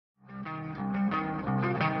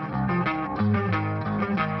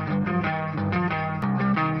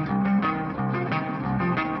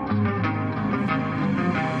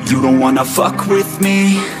You don't wanna fuck with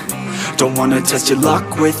me, don't wanna test your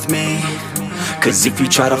luck with me. Cause if you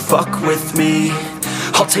try to fuck with me,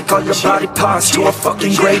 I'll take all your body parts to a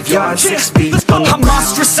fucking graveyard, 6 feet on the ground. I'm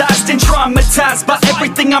ostracized and traumatized by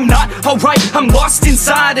everything I'm not. Alright, I'm lost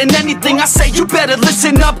inside, and anything I say you better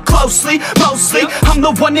listen up closely. Mostly, I'm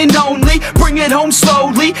the one and only, bring it home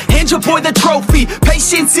slowly. Hand your boy the trophy,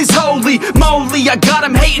 patience is holy moly. I got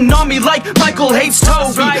him hating on me like Michael hates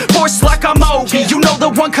Toby. Force like I'm Obi, you know the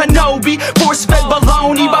one Kenobi. Force fed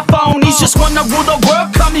baloney by phonies, just wanna rule the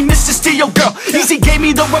world, call me Mr. Steel Girl. Easy gave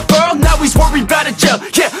me the referral, now he's worried about a jail.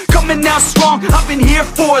 Yeah, coming out strong, I've been here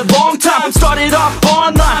for a long time. Started off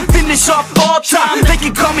online, finish off all time. They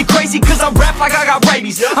can call me crazy cause I rap like I got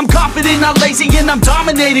rabies. I'm confident, not lazy, and I'm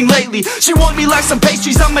dominating lately. She want me like some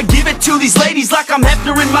pastries, I'ma give it to these ladies like I'm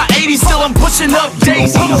Hefner in my 80s. Still I'm pushing up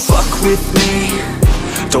daisies. You don't wanna fuck with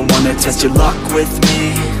me, don't wanna test your luck with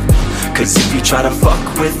me. Cause if you try to fuck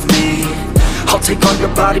with me, I'll take all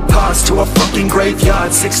your body parts to a fucking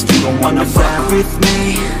graveyard, 6 feet. You don't wanna fuck with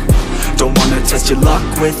me, don't wanna test your luck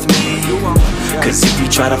with me. Cause if you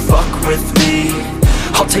try to fuck with me,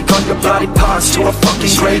 I'll take all your body parts to a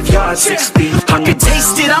fucking graveyard, 6 feet. I can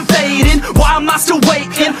taste it, I'm fading, why am I still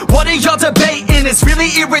waiting? What are y'all debating? It's really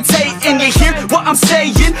irritating. You hear what I'm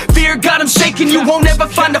saying? Fear got him shaking. You won't ever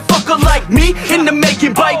find a fucker like me in the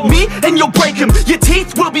making. Bite me and you'll break him, your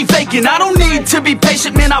teeth will be vacant. I don't need to be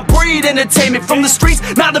patient, man, I breed entertainment. From the streets,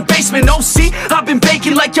 not the basement. Oh see, I've been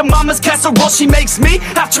baking like your mama's casserole. She makes me,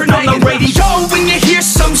 I've turned on the radio. When you hear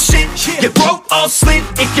some shit, your throat all slit.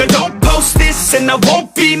 If you don't post this, and I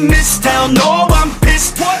won't be missed. Hell no, I'm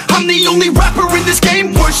pissed. I'm the only rapper in this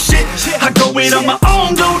game worth shit. I go it on my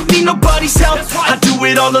own, don't need nobody's help. I do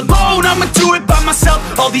it all alone, I'ma do it by myself.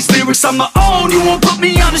 All these lyrics on my own, you won't put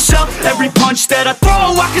me on the shelf. Every punch that I throw,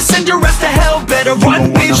 I can send your ass to hell. Better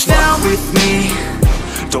run, bitch, now. With me,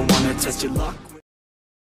 don't wanna test your luck.